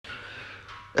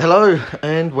Hello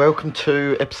and welcome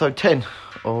to episode 10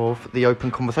 of the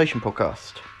Open Conversation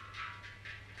podcast.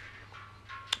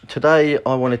 Today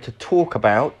I wanted to talk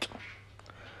about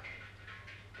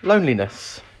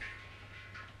loneliness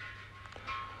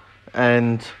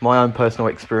and my own personal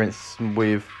experience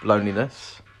with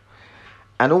loneliness,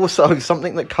 and also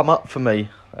something that come up for me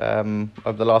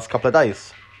over the last couple of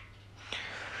days.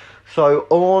 So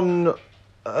on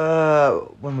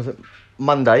when was it?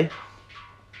 Monday,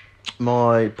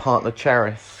 my partner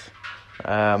Charis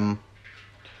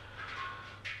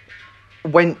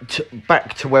went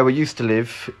back to where we used to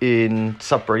live in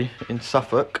Sudbury in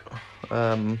Suffolk,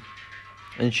 and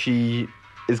she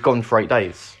is gone for 8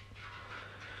 days.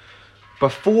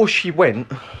 Before she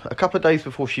went, a couple of days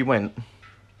before she went,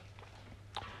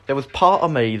 there was part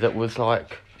of me that was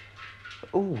like,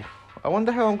 "Ooh, I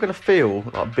wonder how I'm going to feel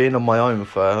like being on my own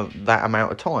for that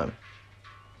amount of time."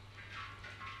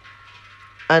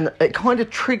 And it kind of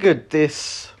triggered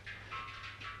this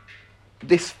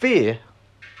fear.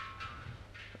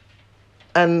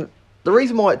 And the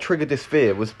reason why it triggered this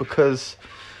fear was because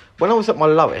when I was at my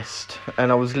lowest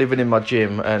and I was living in my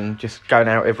gym and just going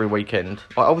out every weekend,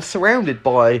 I was surrounded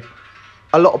by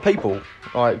a lot of people.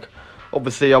 Like,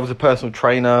 obviously I was a personal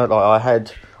trainer.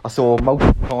 Like, I saw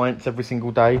multiple clients every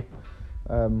single day.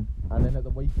 And then at the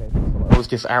weekend, I was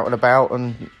just out and about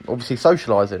and obviously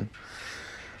socialising.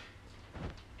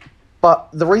 But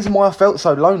the reason why I felt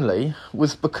so lonely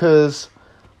was because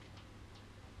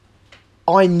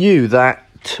I knew that,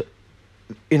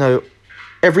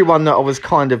 everyone that I was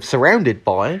kind of surrounded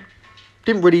by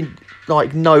didn't really,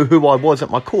 know who I was at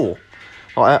my core.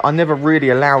 I never really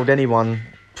allowed anyone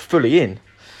fully in.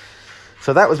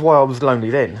 So that was why I was lonely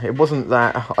then. It wasn't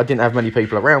that I didn't have many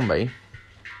people around me.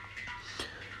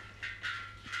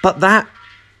 But that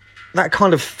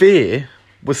kind of fear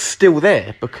was still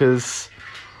there because,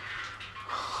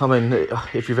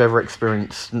 if you've ever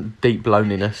experienced deep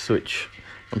loneliness, which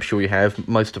I'm sure you have,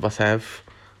 most of us have,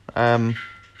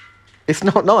 it's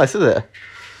not nice, is it?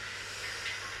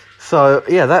 So,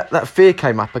 yeah, that fear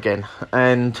came up again.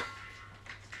 And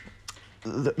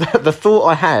the thought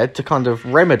I had to kind of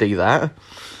remedy that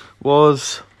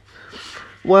was,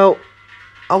 well,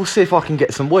 I'll see if I can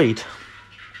get some weed.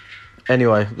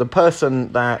 Anyway, the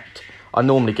person that I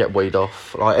normally get weed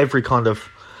off, every kind of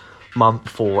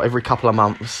month or every couple of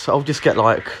months, I'll just get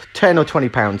 10 or 20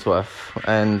 pounds worth,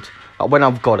 and when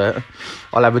I've got it,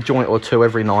 I'll have a joint or two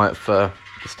every night for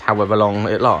just however long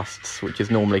it lasts, which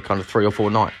is normally kind of 3 or 4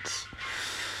 nights.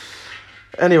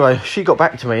 Anyway, she got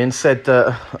back to me and said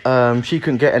that she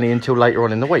couldn't get any until later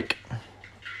on in the week.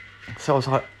 So I was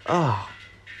like, oh,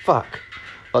 fuck.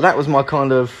 That was my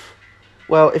kind of,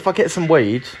 well, if I get some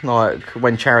weed,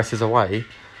 when Charis is away,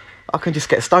 I can just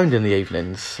get stoned in the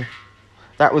evenings.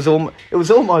 It was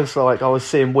almost like I was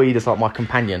seeing weed as my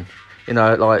companion.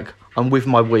 I'm with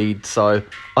my weed, so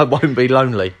I won't be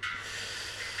lonely.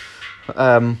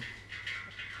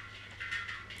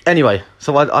 Anyway,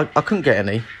 so I couldn't get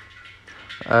any.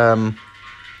 And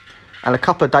a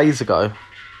couple of days ago,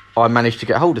 I managed to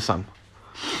get hold of some.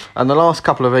 And the last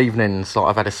couple of evenings,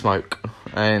 I've had a smoke.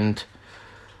 And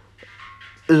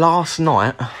last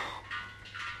night,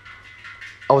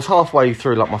 I was halfway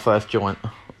through my first joint,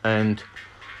 and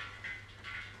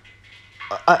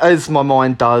as my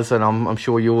mind does, and I'm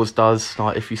sure yours does,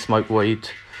 if you smoke weed,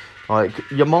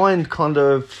 your mind kind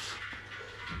of,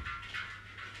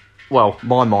 well,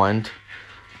 my mind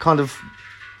kind of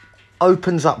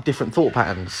opens up different thought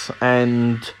patterns,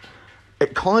 and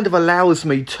it kind of allows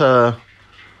me to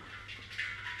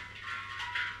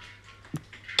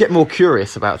get more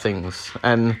curious about things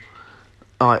and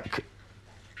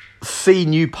see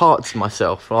new parts of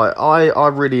myself. I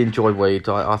really enjoy weed.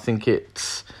 I think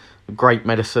it's great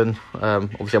medicine.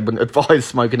 Obviously, I wouldn't advise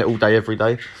smoking it all day, every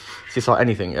day. It's just like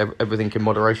anything, everything in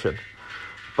moderation.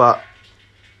 But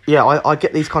yeah, I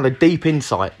get these kind of deep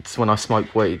insights when I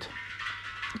smoke weed.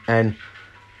 And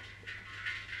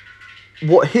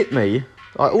what hit me,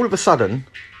 all of a sudden,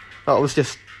 I was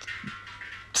just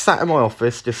sat in my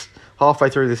office, just halfway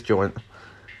through this joint,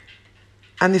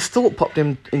 and this thought popped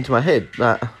into my head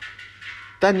that,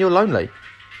 Dan, you're lonely.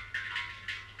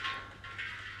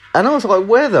 And I was like,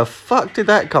 where the fuck did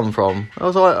that come from? I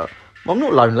was like, I'm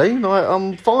not lonely.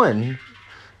 I'm fine.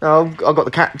 I've got the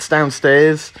cats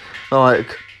downstairs. I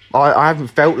haven't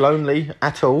felt lonely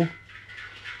at all.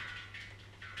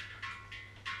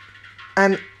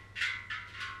 And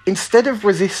instead of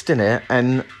resisting it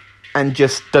and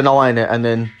just denying it and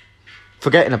then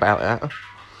forgetting about it,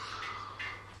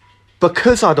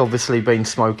 because I'd obviously been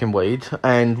smoking weed,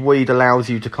 and weed allows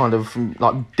you to kind of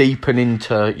deepen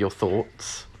into your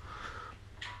thoughts,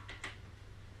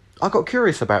 I got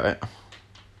curious about it.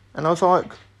 And I was like,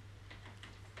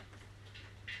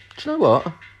 do you know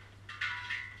what?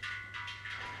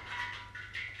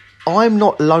 I'm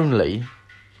not lonely,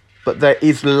 but there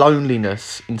is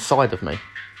loneliness inside of me.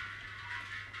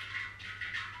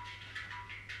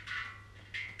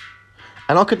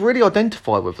 And I could really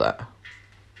identify with that.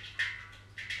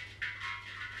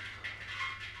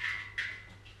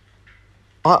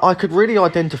 I could really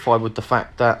identify with the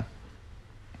fact that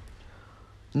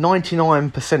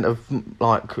 99% of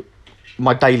like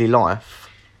my daily life,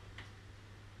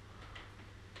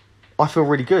 I feel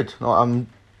really good. Like, I'm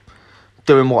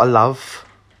doing what I love.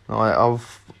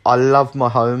 I love my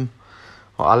home.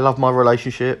 I love my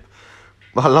relationship.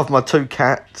 I love my 2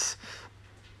 cats.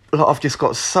 Like, I've just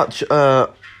got such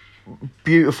a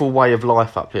beautiful way of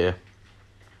life up here.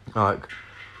 Like,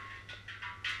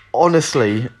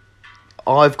 honestly,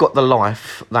 I've got the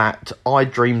life that I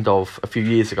dreamed of a few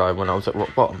years ago when I was at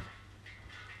rock bottom.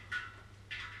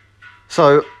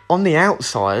 So, on the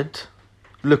outside,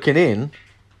 looking in,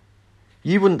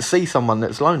 you wouldn't see someone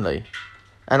that's lonely.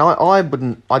 And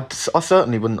I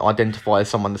certainly wouldn't identify as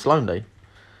someone that's lonely.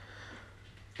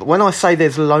 But when I say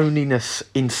there's loneliness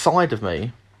inside of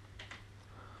me,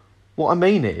 what I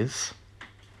mean is,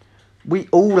 we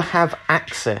all have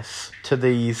access to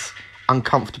these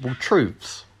uncomfortable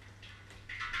truths.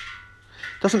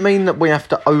 Doesn't mean that we have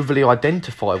to overly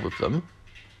identify with them.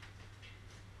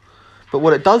 But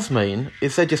what it does mean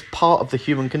is they're just part of the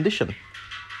human condition.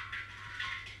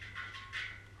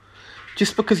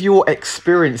 Just because you're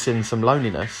experiencing some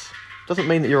loneliness doesn't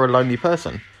mean that you're a lonely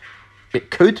person.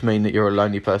 It could mean that you're a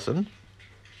lonely person.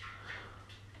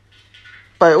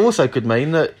 But it also could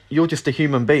mean that you're just a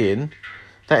human being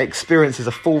that experiences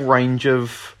a full range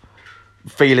of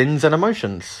feelings and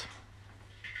emotions.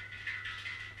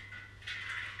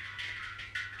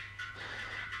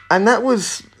 And that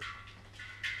was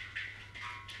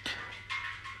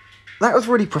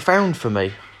really profound for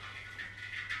me.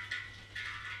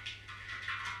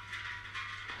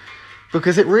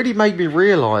 Because it really made me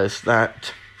realise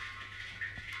that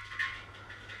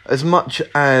as much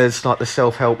as like the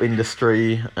self-help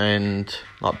industry and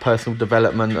like personal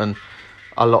development and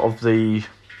a lot of the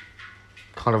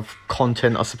kind of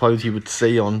content I suppose you would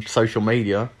see on social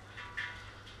media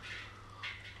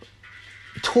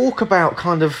talk about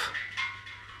kind of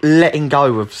letting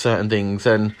go of certain things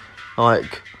and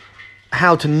like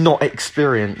how to not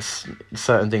experience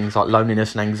certain things like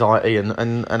loneliness and anxiety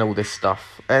and all this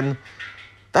stuff, and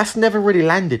that's never really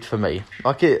landed for me.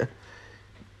 Like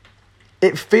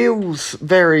it feels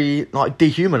very like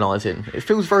dehumanising. It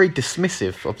feels very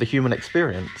dismissive of the human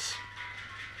experience.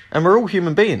 And we're all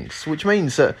human beings, which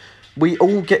means that we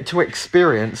all get to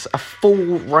experience a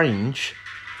full range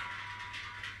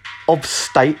of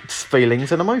states,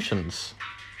 feelings and emotions.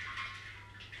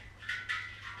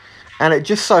 And it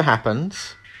just so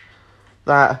happens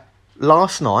that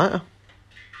last night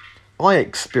I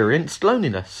experienced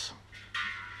loneliness.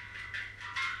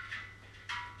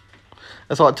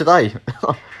 It's like today,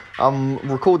 I'm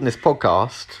recording this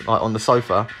podcast like on the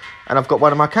sofa, and I've got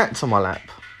one of my cats on my lap.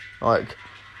 Like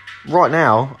right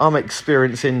now, I'm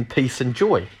experiencing peace and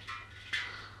joy.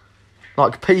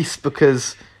 Like peace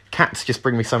because cats just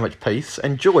bring me so much peace,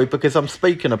 and joy because I'm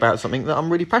speaking about something that I'm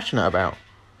really passionate about.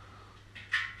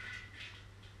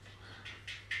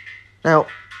 Now,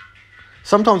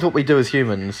 sometimes what we do as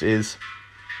humans is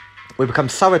we become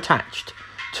so attached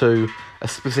to a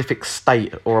specific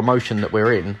state or emotion that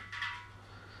we're in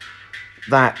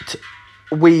that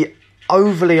we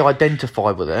overly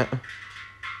identify with it,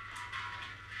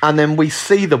 and then we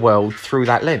see the world through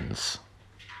that lens.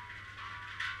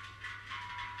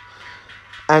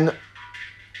 And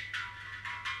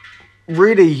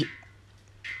really,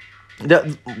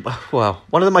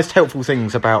 one of the most helpful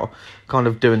things about kind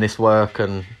of doing this work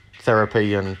and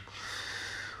therapy and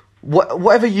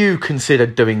whatever you consider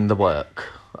doing the work,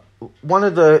 one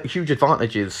of the huge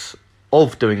advantages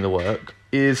of doing the work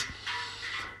is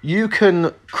you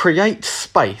can create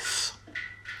space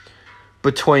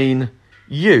between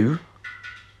you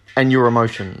and your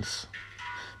emotions.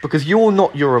 Because you're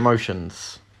not your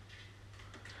emotions.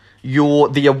 You're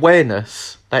the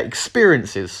awareness that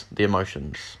experiences the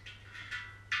emotions.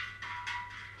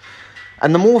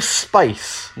 And the more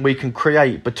space we can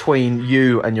create between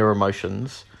you and your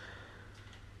emotions,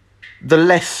 the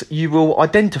less you will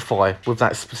identify with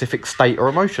that specific state or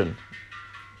emotion.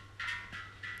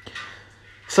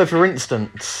 So for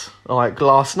instance, like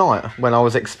last night when I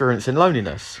was experiencing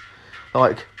loneliness,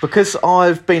 like because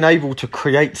I've been able to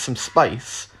create some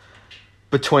space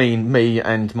between me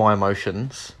and my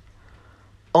emotions,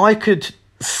 I could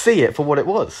see it for what it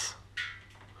was.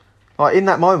 Like, in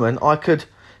that moment, I could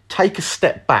take a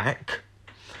step back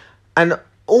and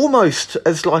almost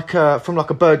as like from like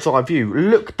a bird's eye view,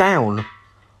 look down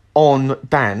on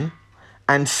Dan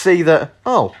and see that,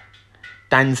 oh,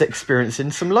 Dan's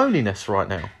experiencing some loneliness right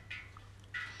now.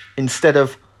 Instead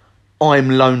of, I'm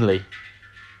lonely.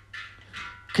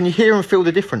 Can you hear and feel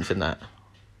the difference in that?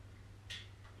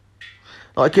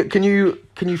 Like, can you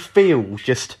feel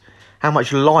just how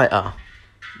much lighter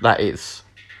that is?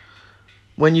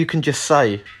 When you can just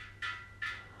say,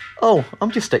 oh,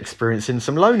 I'm just experiencing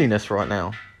some loneliness right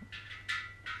now.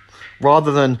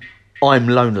 Rather than, I'm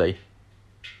lonely.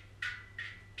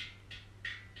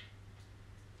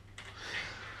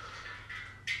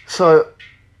 So,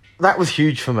 that was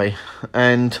huge for me.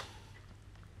 And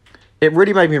it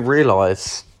really made me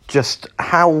realise just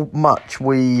how much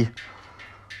we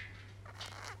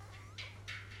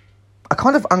are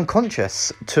kind of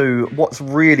unconscious to what's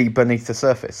really beneath the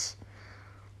surface.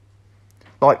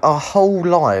 Like, our whole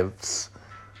lives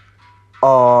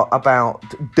are about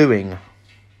doing.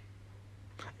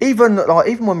 Even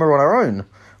when we're on our own,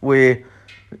 we're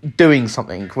doing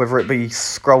something, whether it be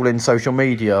scrolling social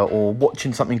media or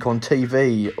watching something on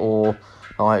TV or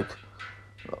like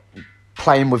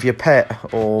playing with your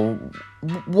pet or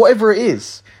whatever it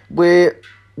is. We're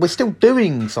still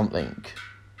doing something.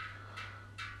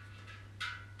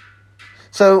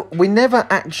 So we never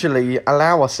actually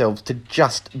allow ourselves to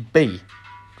just be.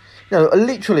 You know,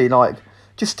 literally, like,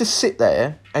 just to sit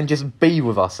there and just be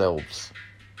with ourselves.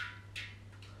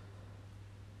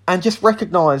 And just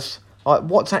recognise, like,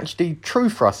 what's actually true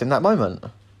for us in that moment. You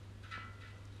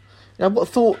know, what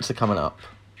thoughts are coming up?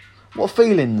 What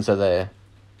feelings are there?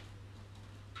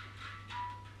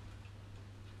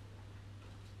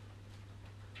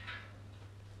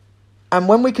 And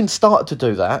when we can start to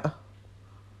do that,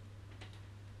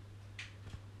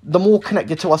 the more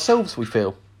connected to ourselves we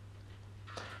feel.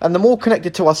 And the more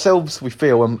connected to ourselves we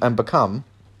feel and become,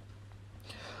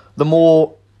 the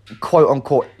more quote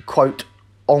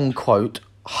unquote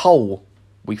whole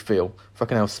we feel.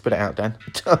 Fucking hell, spit it out, Dan.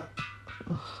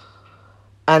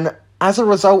 And as a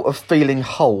result of feeling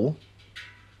whole,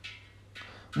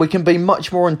 we can be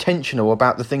much more intentional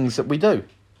about the things that we do.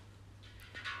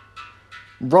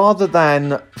 Rather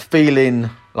than feeling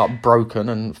like broken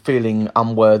and feeling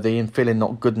unworthy and feeling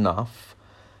not good enough,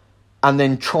 and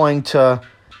then trying to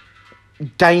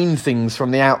gain things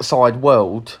from the outside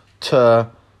world to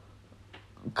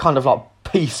kind of like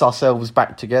piece ourselves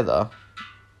back together.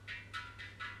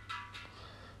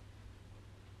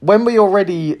 When we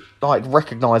already like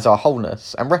recognise our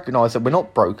wholeness and recognise that we're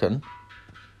not broken,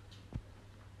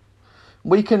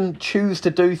 we can choose to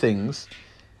do things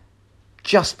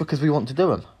just because we want to do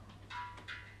them.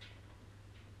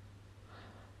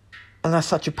 And that's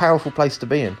such a powerful place to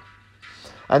be in.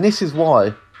 And this is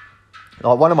why,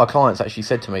 like, one of my clients actually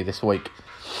said to me this week,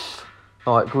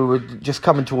 like, we were just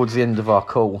coming towards the end of our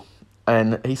call,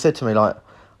 and he said to me, like,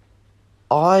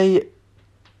 I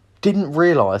didn't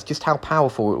realise just how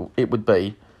powerful it would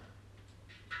be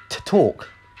to talk.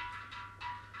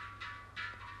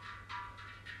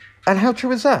 And how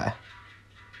true is that?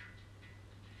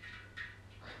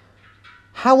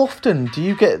 How often do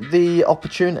you get the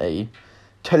opportunity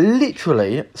to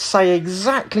literally say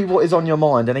exactly what is on your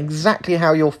mind and exactly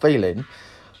how you're feeling,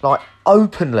 like,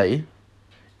 openly,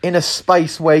 in a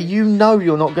space where you know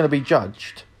you're not going to be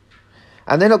judged,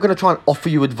 and they're not going to try and offer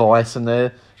you advice, and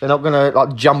they're not going to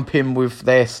like jump in with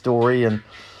their story, and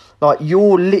like,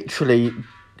 you're literally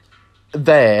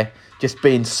there just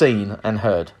being seen and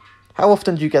heard. How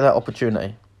often do you get that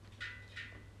opportunity?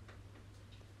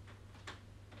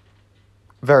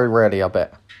 Very rarely, I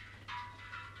bet.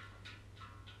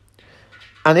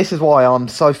 And this is why I'm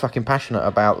so fucking passionate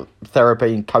about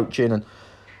therapy and coaching and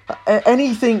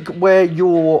anything where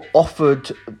you're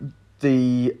offered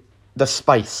the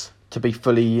space to be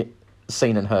fully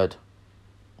seen and heard.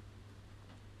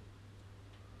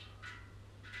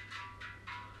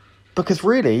 Because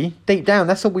really, deep down,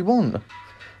 that's all we want.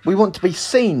 We want to be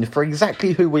seen for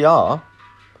exactly who we are,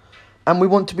 and we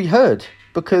want to be heard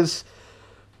because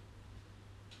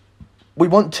we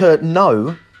want to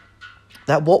know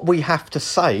that what we have to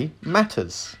say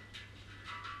matters.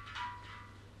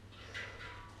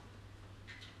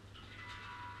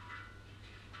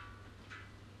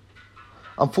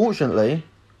 Unfortunately,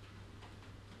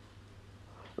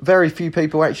 very few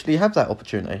people actually have that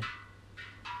opportunity.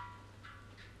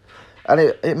 And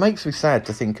it makes me sad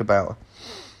to think about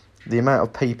the amount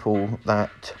of people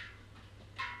that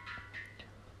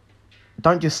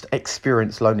don't just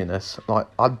experience loneliness, like,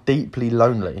 are deeply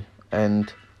lonely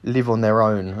and live on their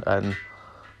own and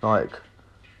like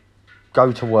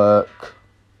go to work,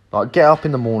 Like, get up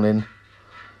in the morning,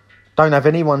 don't have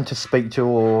anyone to speak to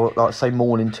or, like, say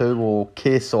morning to or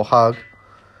kiss or hug.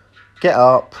 Get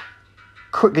up,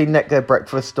 quickly neck their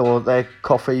breakfast or their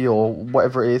coffee or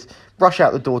whatever it is, rush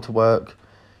out the door to work,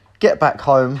 get back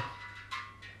home,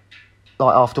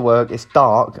 like after work, it's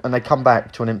dark, and they come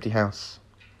back to an empty house.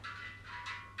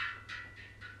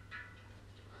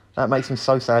 That makes me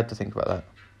so sad to think about that.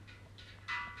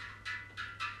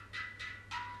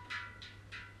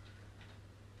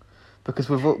 Because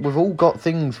we've all got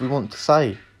things we want to say.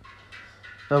 You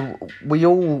know, we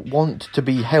all want to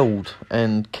be held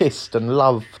and kissed and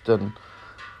loved, and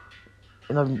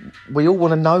you know, we all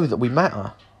want to know that we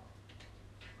matter.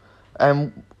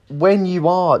 And when you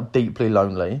are deeply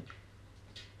lonely,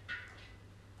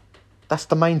 that's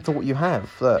the main thought you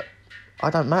have, that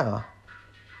I don't matter.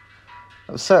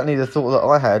 That was certainly the thought that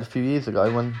I had a few years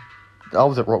ago when I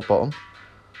was at rock bottom.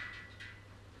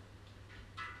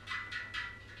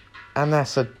 And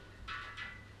that's a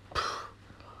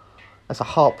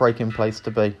heartbreaking place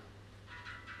to be.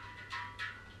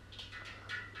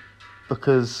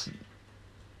 Because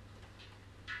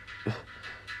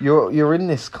you're in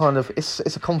this kind of, it's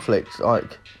a conflict,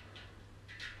 like,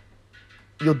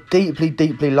 you're deeply,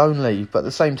 deeply lonely, but at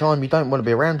the same time you don't want to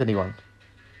be around anyone.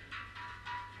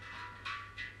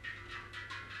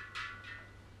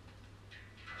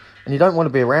 And you don't want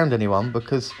to be around anyone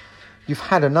because you've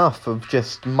had enough of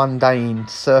just mundane,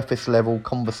 surface level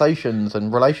conversations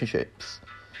and relationships.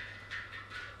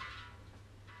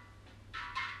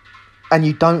 And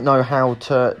you don't know how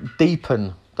to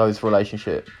deepen those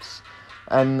relationships.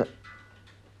 And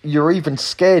you're even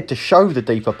scared to show the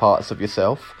deeper parts of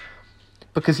yourself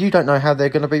because you don't know how they're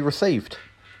going to be received.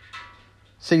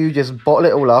 So you just bottle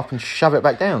it all up and shove it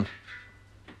back down.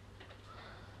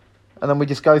 And then we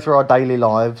just go through our daily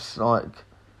lives, like,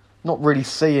 not really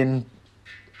seeing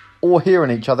or hearing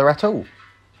each other at all.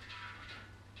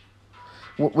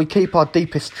 We keep our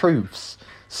deepest truths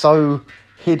so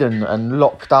hidden and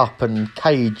locked up and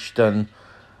caged, and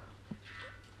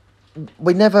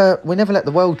we never let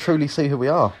the world truly see who we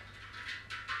are.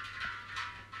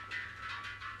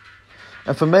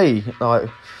 And for me, like,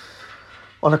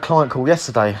 on a client call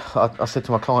yesterday, I said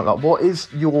to my client, like, what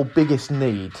is your biggest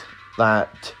need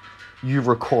that you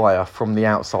require from the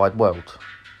outside world?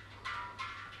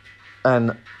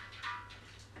 And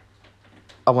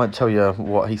I won't tell you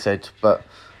what he said, but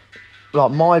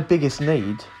like, my biggest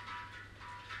need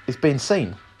is being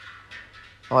seen.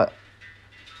 Like,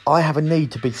 I have a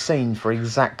need to be seen for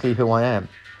exactly who I am.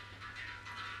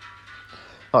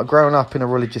 Like, growing up in a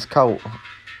religious cult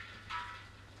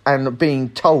and being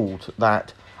told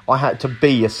that I had to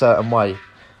be a certain way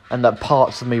and that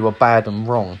parts of me were bad and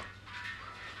wrong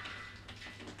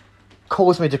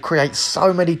caused me to create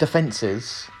so many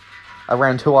defences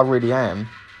around who I really am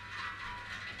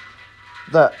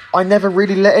that I never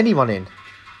really let anyone in.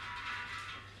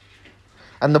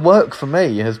 And the work for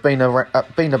me has been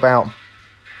about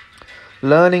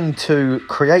learning to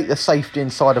create the safety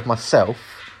inside of myself,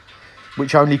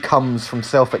 which only comes from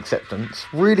self-acceptance,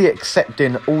 really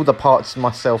accepting all the parts of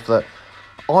myself that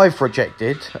I've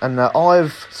rejected and that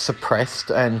I've suppressed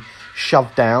and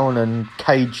shoved down and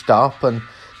caged up and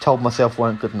told myself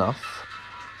weren't good enough.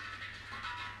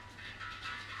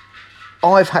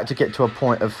 I've had to get to a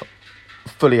point of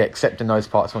fully accepting those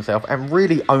parts of myself and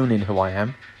really owning who I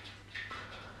am.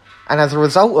 And as a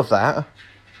result of that,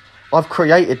 I've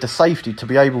created the safety to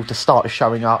be able to start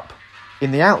showing up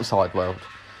in the outside world.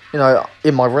 You know,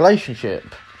 in my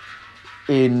relationship,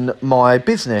 in my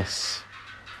business.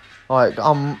 Like,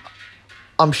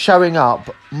 I'm showing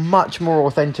up much more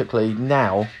authentically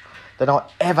now than I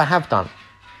ever have done.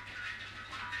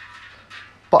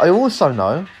 But I also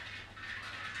know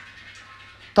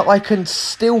that I can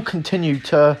still continue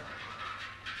to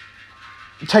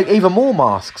take even more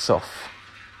masks off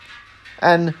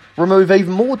and remove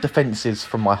even more defences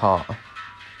from my heart.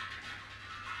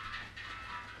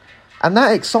 And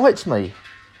that excites me,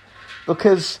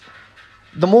 because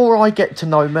the more I get to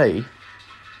know me,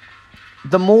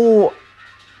 the more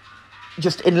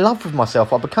just in love with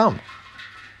myself I become.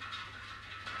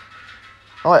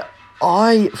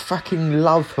 I fucking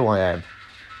love who I am.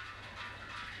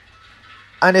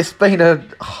 And it's been a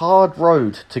hard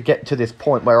road to get to this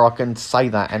point where I can say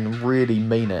that and really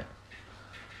mean it.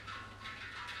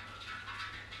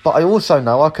 But I also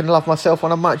know I can love myself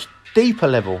on a much deeper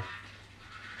level.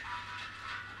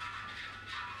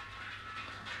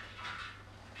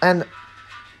 And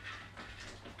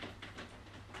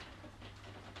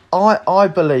I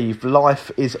believe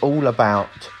life is all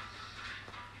about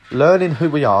learning who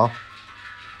we are,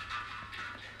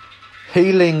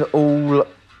 healing all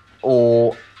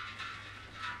or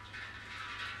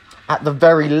at the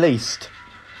very least,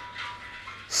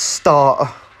 start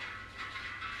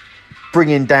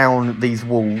bringing down these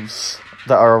walls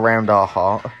that are around our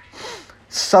heart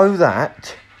so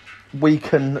that we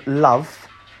can love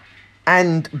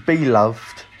and be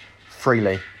loved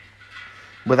freely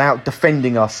without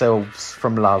defending ourselves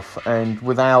from love and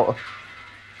without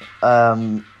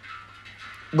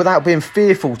being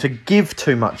fearful to give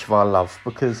too much of our love,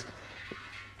 because,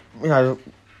 you know,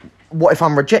 what if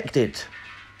I'm rejected?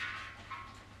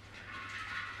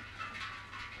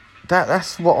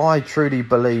 That's what I truly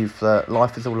believe that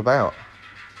life is all about.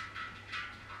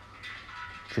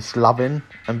 Just loving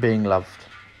and being loved.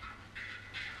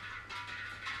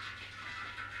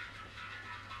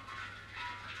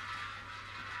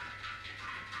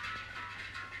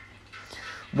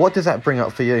 What does that bring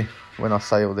up for you when I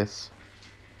say all this?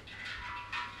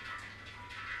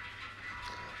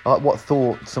 Like, what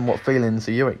thoughts and what feelings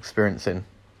are you experiencing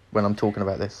when I'm talking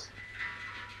about this?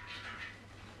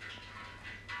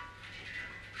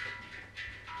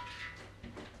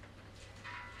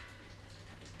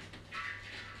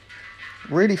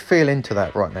 Really feel into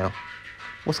that right now.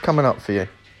 What's coming up for you?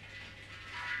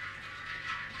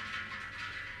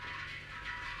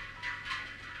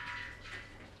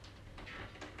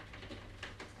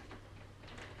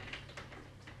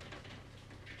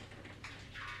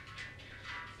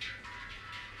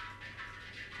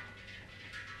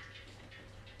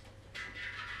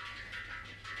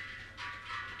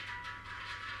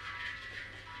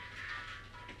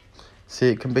 See,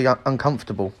 it can be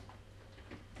uncomfortable,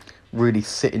 really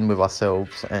sitting with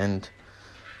ourselves and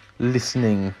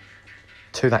listening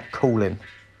to that calling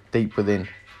deep within,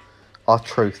 our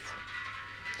truth,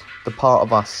 the part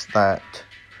of us that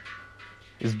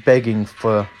is begging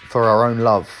for our own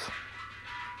love,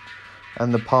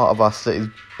 and the part of us that is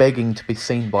begging to be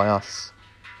seen by us.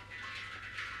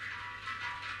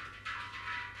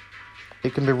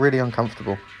 It can be really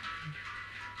uncomfortable.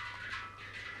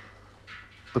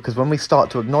 Because when we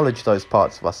start to acknowledge those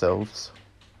parts of ourselves,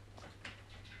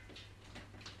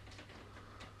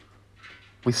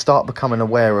 we start becoming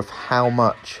aware of how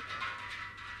much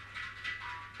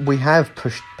we have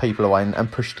pushed people away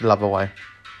and pushed love away.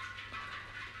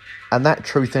 And that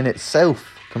truth in itself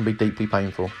can be deeply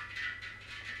painful.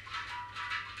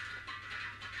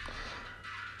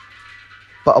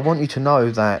 But I want you to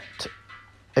know that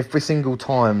every single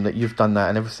time that you've done that,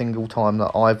 and every single time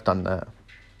that I've done that,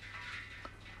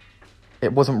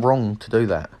 it wasn't wrong to do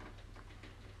that.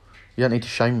 You don't need to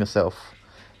shame yourself.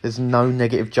 There's no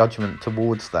negative judgment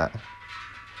towards that,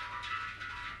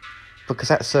 because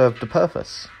that served a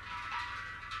purpose.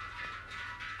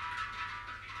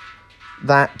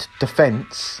 That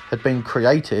defence had been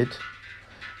created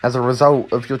as a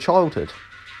result of your childhood.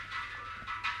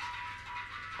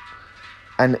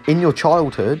 And in your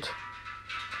childhood,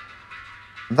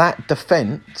 that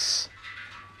defence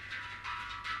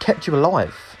kept you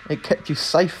alive. It kept you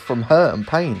safe from hurt and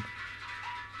pain.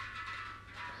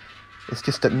 It's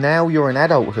just that now you're in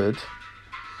adulthood,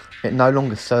 it no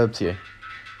longer serves you.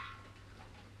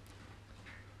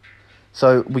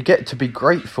 So we get to be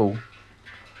grateful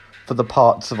for the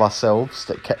parts of ourselves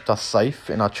that kept us safe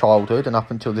in our childhood and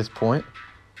up until this point,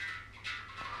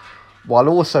 while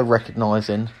also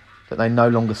recognising that they no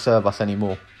longer serve us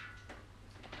anymore.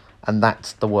 And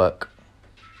that's the work.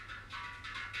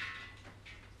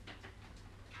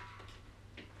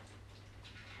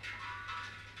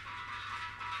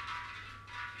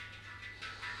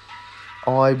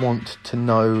 I want to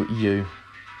know you.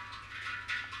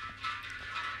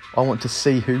 I want to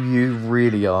see who you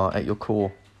really are at your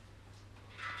core.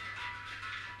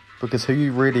 Because who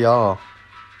you really are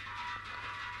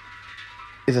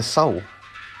is a soul.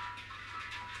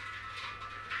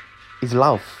 Is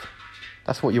love.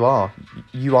 That's what you are.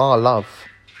 You are love.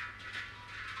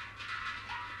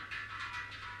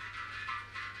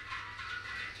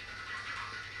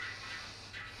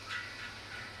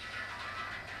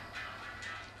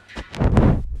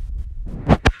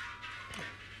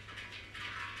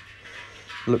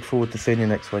 Look forward to seeing you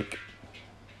next week.